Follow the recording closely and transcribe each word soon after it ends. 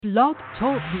Blog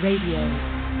Talk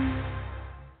Radio.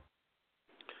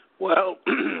 Well,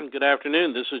 good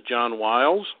afternoon. This is John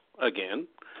Wiles again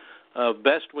of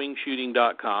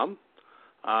bestwingshooting.com.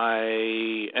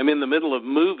 I am in the middle of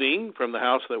moving from the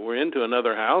house that we're in to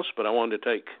another house, but I wanted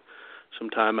to take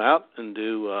some time out and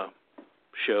do a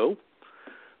show.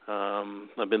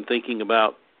 I've been thinking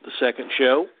about the second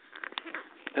show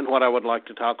and what I would like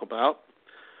to talk about.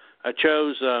 I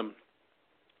chose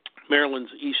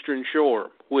Maryland's Eastern Shore,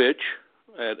 which,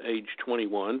 at age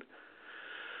 21,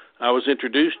 I was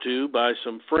introduced to by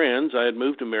some friends. I had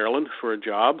moved to Maryland for a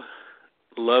job,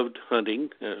 loved hunting.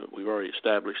 We've already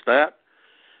established that.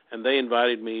 And they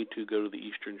invited me to go to the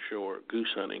Eastern Shore goose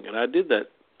hunting. And I did that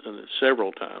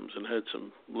several times and had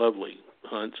some lovely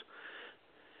hunts.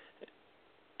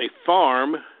 A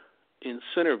farm in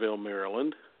Centreville,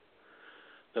 Maryland,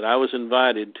 that I was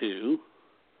invited to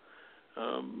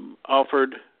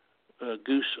offered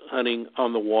goose hunting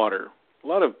on the water. A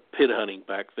lot of pit hunting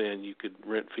back then. You could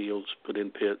rent fields, put in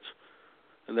pits,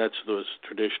 and that's the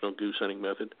traditional goose hunting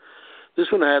method. This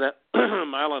one had a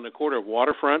mile and a quarter of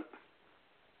waterfront.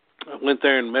 I went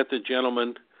there and met the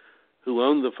gentleman who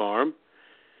owned the farm.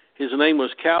 His name was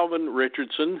Pop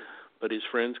Richardson, but his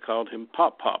friends called him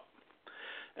Pop Pop.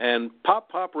 And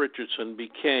Pop Richardson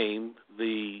became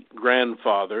the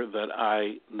grandfather that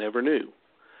I never knew.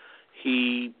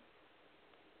 He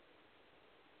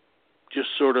just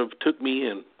sort of took me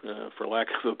in, for lack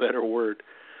of a better word.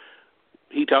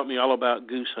 He taught me all about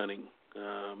goose hunting.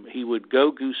 He would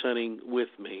go goose hunting with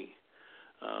me,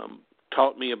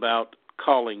 taught me about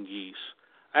calling geese.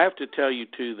 I have to tell you,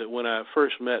 too, that when I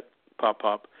first met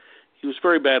Pop, he was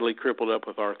very badly crippled up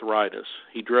with arthritis.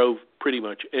 He drove pretty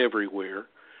much everywhere.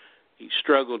 He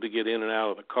struggled to get in and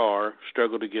out of the car,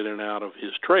 struggled to get in and out of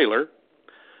his trailer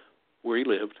where he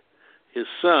lived. His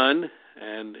son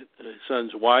and his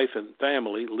son's wife and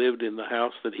family lived in the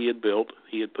house that he had built.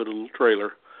 He had put a little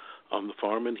trailer on the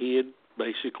farm, and he had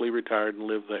basically retired and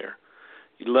lived there.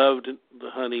 He loved the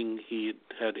hunting. He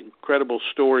had incredible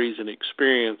stories and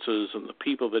experiences, and the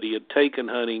people that he had taken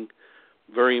hunting,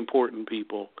 very important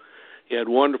people. He had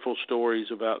wonderful stories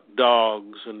about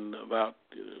dogs and about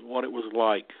what it was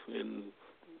like in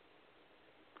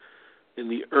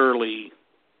the early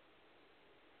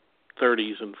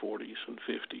 30s and 40s and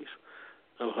 50s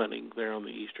of hunting there on the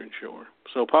Eastern Shore.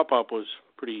 So Pop was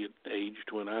pretty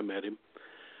aged when I met him.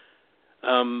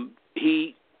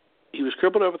 He was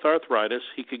crippled up with arthritis.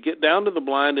 He could get down to the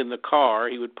blind in the car.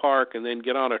 He would park and then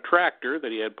get on a tractor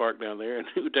that he had parked down there, and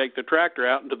he would take the tractor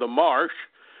out into the marsh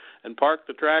and park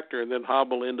the tractor and then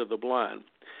hobble into the blind.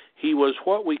 He was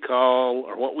what we call,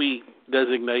 or what we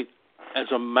designate as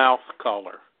a mouth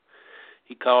caller.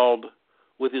 He called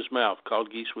with his mouth,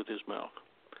 called geese with his mouth.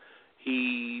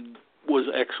 He was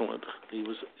excellent. He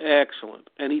was excellent.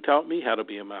 And he taught me how to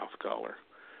be a mouth caller,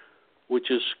 which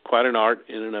is quite an art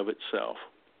in and of itself.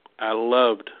 I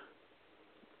loved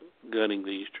gunning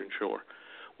the Eastern Shore.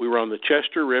 We were on the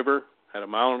Chester River, had a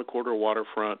mile and a quarter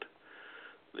waterfront.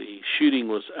 The shooting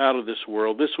was out of this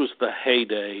world. This was the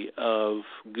heyday of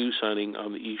goose hunting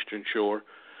on the Eastern Shore.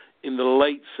 In the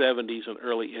late 70s and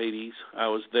early 80s, I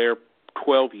was there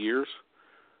 12 years,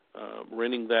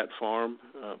 renting that farm.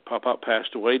 Pop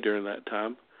passed away during that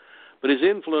time. But his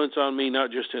influence on me,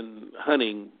 not just in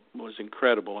hunting, was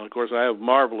incredible. And, of course, I have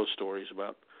marvelous stories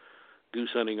about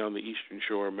goose hunting on the Eastern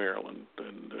Shore of Maryland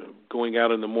and going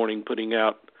out in the morning, putting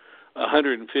out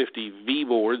 150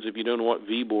 V-boards. If you don't know what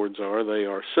V-boards are, they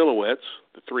are silhouettes,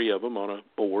 the three of them on a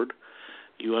board.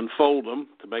 You unfold them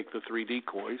to make the three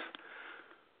decoys.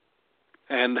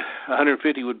 And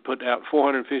 150 would put out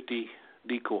 450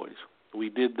 decoys. We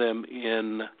did them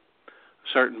in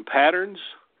certain patterns.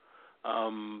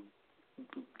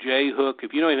 J-hook,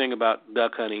 if you know anything about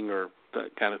duck hunting or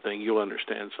that kind of thing, you'll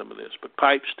understand some of this. But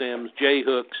pipe stems,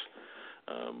 J-hooks,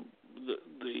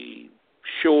 the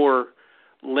shore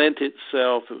lent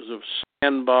itself. It was a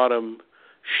sand bottom,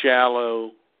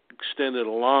 shallow, extended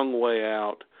a long way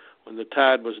out. When the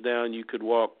tide was down, you could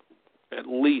walk at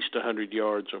least 100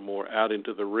 yards or more out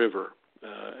into the river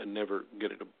and never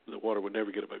get it. The water would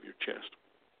never get above your chest.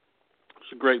 It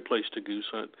was a great place to goose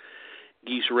hunt.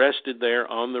 Geese rested there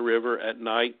on the river at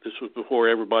night. This was before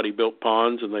everybody built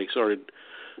ponds and they started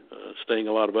staying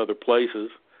a lot of other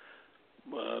places.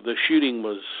 The shooting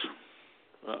was,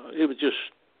 it was just,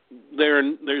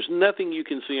 there's nothing you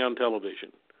can see on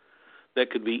television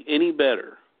that could be any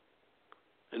better,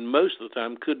 and most of the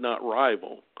time could not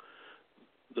rival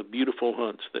the beautiful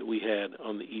hunts that we had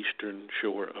on the Eastern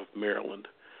Shore of Maryland.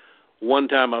 One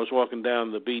time I was walking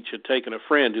down the beach, had taken a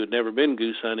friend who had never been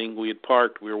goose hunting. We had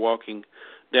parked. We were walking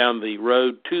down the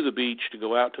road to the beach to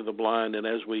go out to the blind, and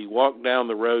as we walked down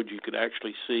the road, you could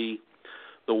actually see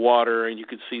the water, and you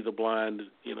could see the blind,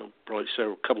 probably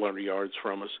couple hundred yards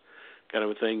from us, kind of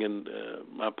a thing. And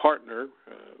my partner,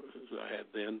 who I had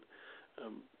then,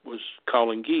 was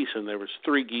calling geese, and there was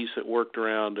 3 geese that worked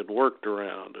around and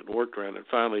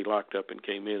finally locked up and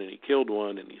came in, and he killed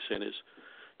one, and he sent his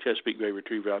Chesapeake Bay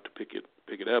Retriever out to pick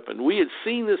it up. And we had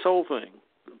seen this whole thing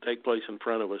take place in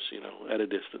front of us, at a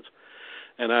distance.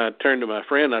 And I turned to my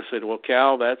friend, I said, "Well,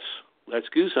 Cal, that's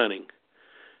goose hunting."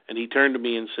 And he turned to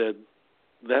me and said,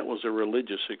 "That was a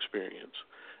religious experience."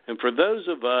 And for those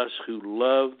of us who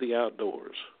love the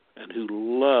outdoors and who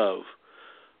love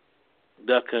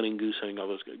duck hunting, goose hunting, all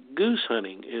those, goose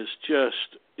hunting is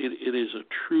just, it is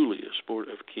truly a sport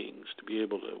of kings. To be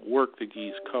able to work the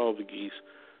geese, call the geese,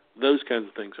 those kinds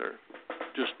of things are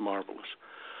just marvelous.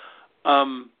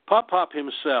 Pop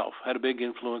himself had a big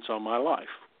influence on my life.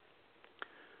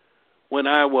 When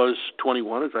I was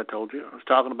 21, as I told you, I was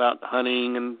talking about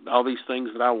hunting and all these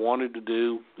things that I wanted to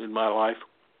do in my life.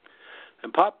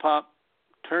 And Pop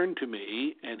turned to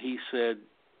me and he said,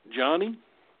 "Johnny,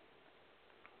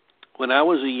 when I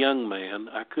was a young man,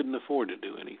 I couldn't afford to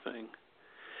do anything."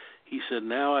 He said,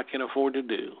 "Now I can afford to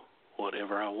do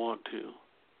whatever I want to,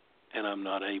 and I'm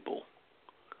not able.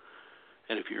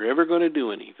 And if you're ever going to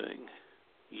do anything,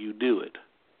 you do it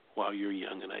while you're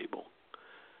young and able."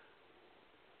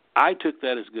 I took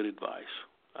that as good advice.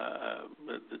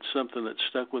 It's something that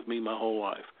stuck with me my whole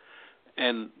life.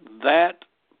 And that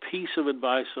piece of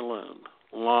advice alone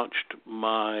launched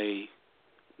my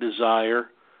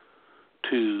desire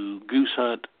to goose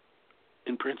hunt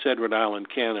in Prince Edward Island,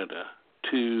 Canada,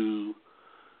 to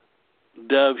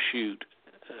dove shoot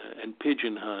and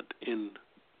pigeon hunt in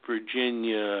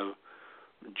Virginia,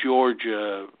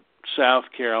 Georgia,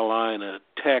 South Carolina,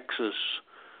 Texas,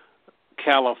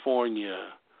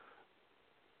 California,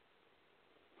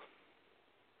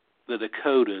 the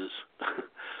Dakotas.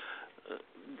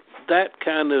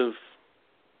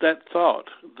 that thought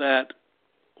that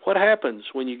what happens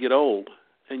when you get old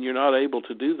and you're not able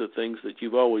to do the things that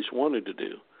you've always wanted to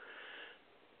do.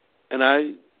 And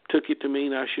I took it to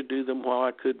mean I should do them while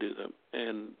I could do them.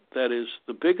 And that is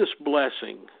the biggest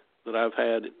blessing that I've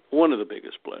had, one of the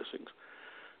biggest blessings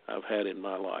I've had in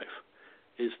my life,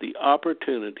 is the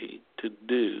opportunity to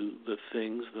do the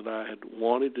things that I had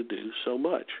wanted to do so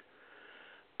much.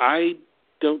 I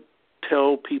don't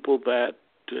tell people that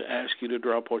to ask you to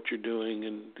drop what you're doing,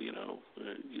 and,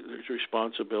 there's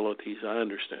responsibilities. I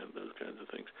understand those kinds of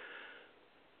things.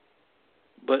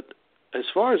 But as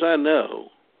far as I know,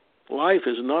 life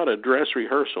is not a dress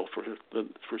rehearsal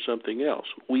for something else.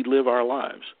 We live our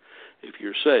lives. If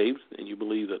you're saved and you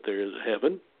believe that there is a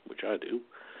heaven, which I do,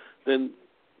 then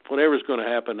whatever's going to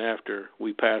happen after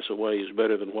we pass away is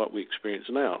better than what we experience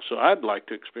now. So I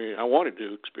wanted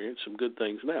to experience some good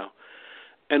things now,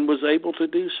 and was able to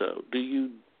do so. Do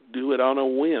you do it on a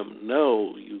whim?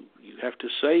 No. You have to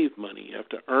save money. You have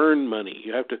to earn money.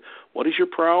 What is your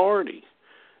priority?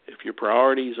 If your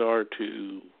priorities are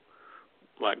to,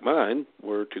 like mine,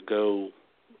 were to go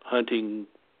hunting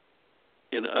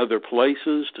in other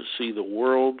places, to see the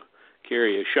world,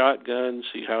 carry a shotgun,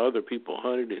 see how other people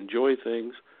hunted, enjoy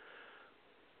things,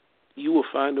 you will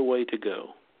find a way to go.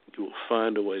 You will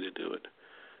find a way to do it.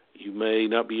 You may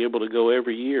not be able to go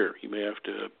every year. You may have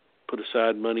to put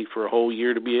aside money for a whole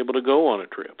year to be able to go on a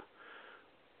trip.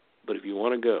 But if you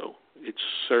want to go, it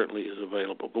certainly is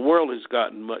available. The world has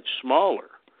gotten much smaller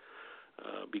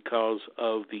because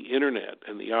of the internet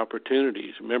and the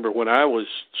opportunities. Remember, when I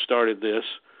started this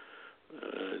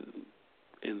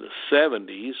in the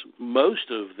 70s,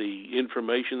 most of the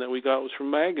information that we got was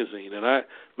from magazines.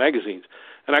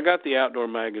 And I got the outdoor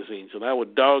magazines, and I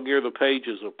would dog-ear the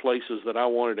pages of places that I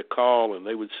wanted to call, and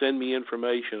they would send me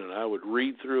information, and I would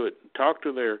read through it and talk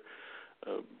to the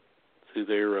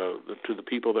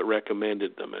people that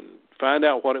recommended them and find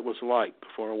out what it was like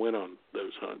before I went on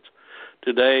those hunts.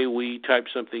 Today, we type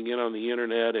something in on the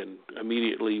internet, and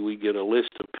immediately we get a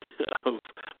list of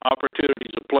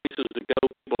opportunities of places to go,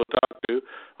 people to talk to,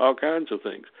 all kinds of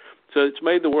things. So it's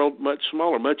made the world much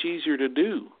smaller, much easier to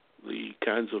do the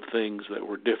kinds of things that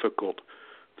were difficult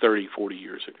 30, 40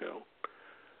 years ago.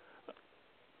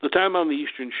 The time on the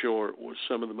Eastern Shore was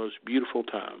some of the most beautiful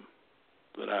time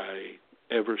that I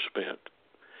ever spent.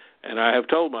 And I have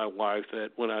told my wife that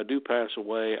when I do pass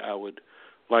away, I would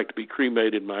like to be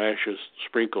cremated, my ashes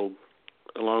sprinkled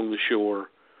along the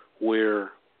shore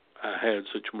where I had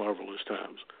such marvelous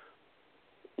times.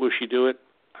 Will she do it?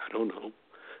 I don't know.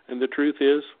 And the truth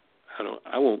is,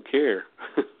 I won't care.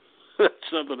 That's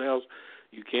something else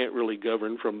you can't really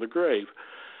govern from the grave.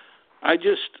 I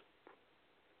just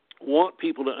want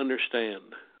people to understand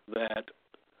that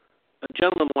a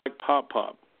gentleman like Pop,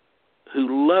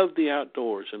 who loved the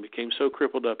outdoors and became so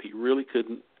crippled up he really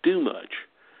couldn't do much,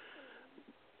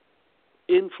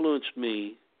 influenced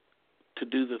me to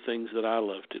do the things that I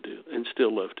love to do and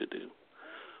still love to do.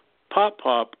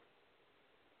 Pop,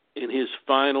 in his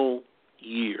final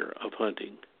year of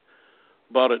hunting,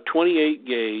 bought a 28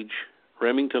 gauge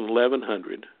Remington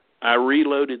 1100. I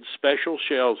reloaded special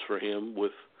shells for him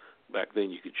with, back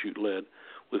then you could shoot lead,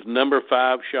 with number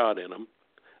 5 shot in them,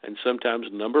 and sometimes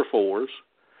number 4s,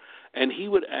 and he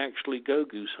would actually go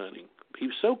goose hunting. He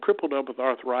was so crippled up with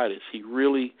arthritis, he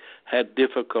really had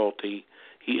difficulty.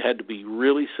 He had to be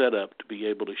really set up to be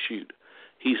able to shoot.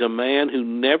 He's a man who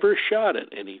never shot at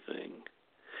anything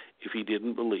if he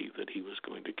didn't believe that he was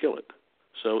going to kill it.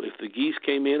 So if the geese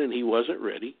came in and he wasn't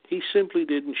ready, he simply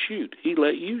didn't shoot. He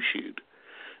let you shoot.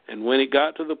 And when it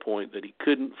got to the point that he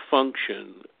couldn't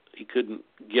function, he couldn't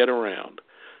get around,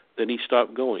 then he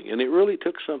stopped going. And it really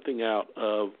took something out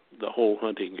of the whole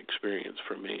hunting experience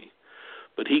for me.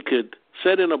 But he could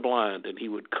sit in a blind and he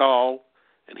would call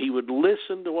and he would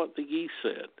listen to what the geese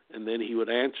said, and then he would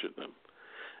answer them.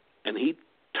 And he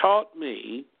taught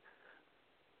me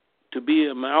to be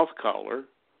a mouth caller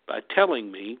by telling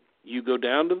me, you go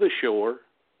down to the shore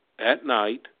at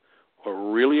night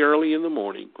or really early in the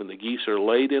morning when the geese are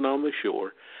laid in on the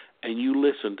shore, and you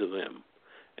listen to them.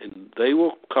 And they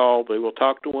will call, they will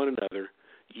talk to one another.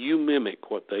 You mimic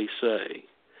what they say.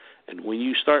 And when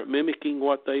you start mimicking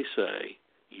what they say,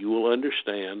 you will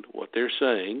understand what they're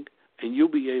saying, and you'll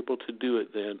be able to do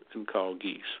it then and call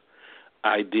geese.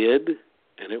 I did,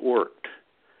 and it worked.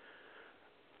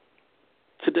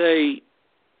 Today,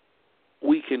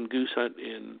 we can goose hunt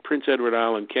in Prince Edward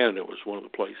Island, Canada was one of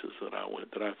the places that I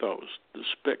went that I thought was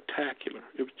spectacular.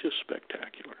 It was just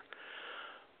spectacular.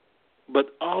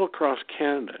 But all across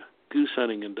Canada, goose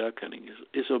hunting and duck hunting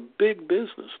is a big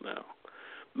business now.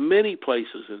 Many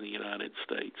places in the United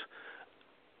States,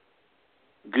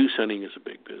 goose hunting is a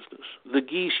big business. The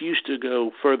geese used to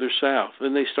go further south.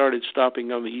 Then they started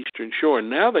stopping on the eastern shore. And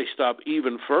now they stop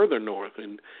even further north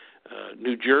in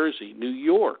New Jersey, New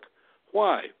York.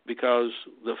 Why? Because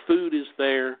the food is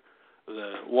there.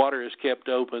 The water is kept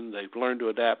open. They've learned to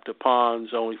adapt to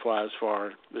ponds, only fly as far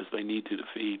as they need to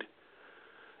feed.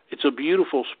 It's a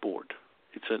beautiful sport.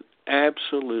 It's an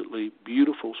absolutely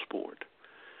beautiful sport.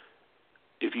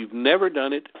 If you've never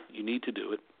done it, you need to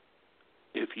do it.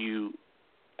 If you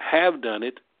have done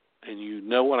it and you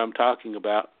know what I'm talking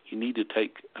about, you need to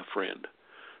take a friend,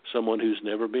 someone who's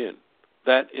never been.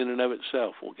 That in and of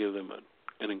itself will give them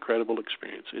an incredible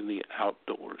experience in the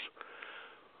outdoors.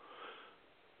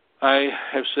 I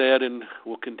have said and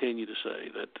will continue to say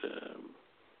that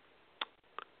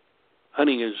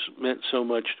hunting has meant so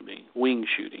much to me. Wing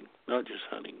shooting, not just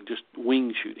hunting, just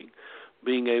wing shooting.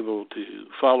 Being able to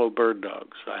follow bird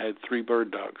dogs. I had 3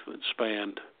 bird dogs that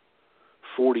spanned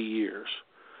 40 years.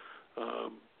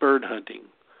 Bird hunting,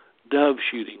 dove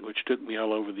shooting, which took me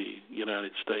all over the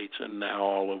United States and now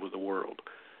all over the world,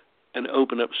 and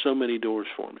opened up so many doors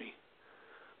for me.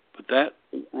 But that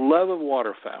love of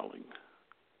waterfowling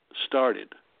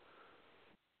started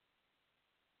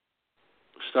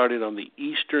on the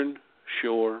eastern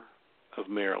shore of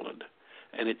Maryland,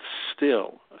 and it's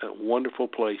still a wonderful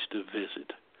place to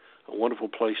visit, a wonderful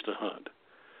place to hunt,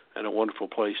 and a wonderful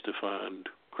place to find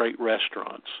great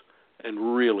restaurants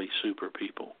and really super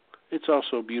people. It's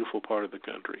also a beautiful part of the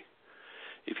country.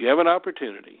 If you have an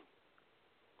opportunity,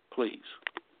 please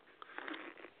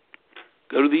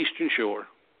go to the Eastern Shore,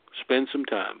 spend some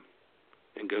time,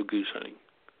 and go goose hunting.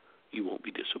 You won't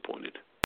be disappointed.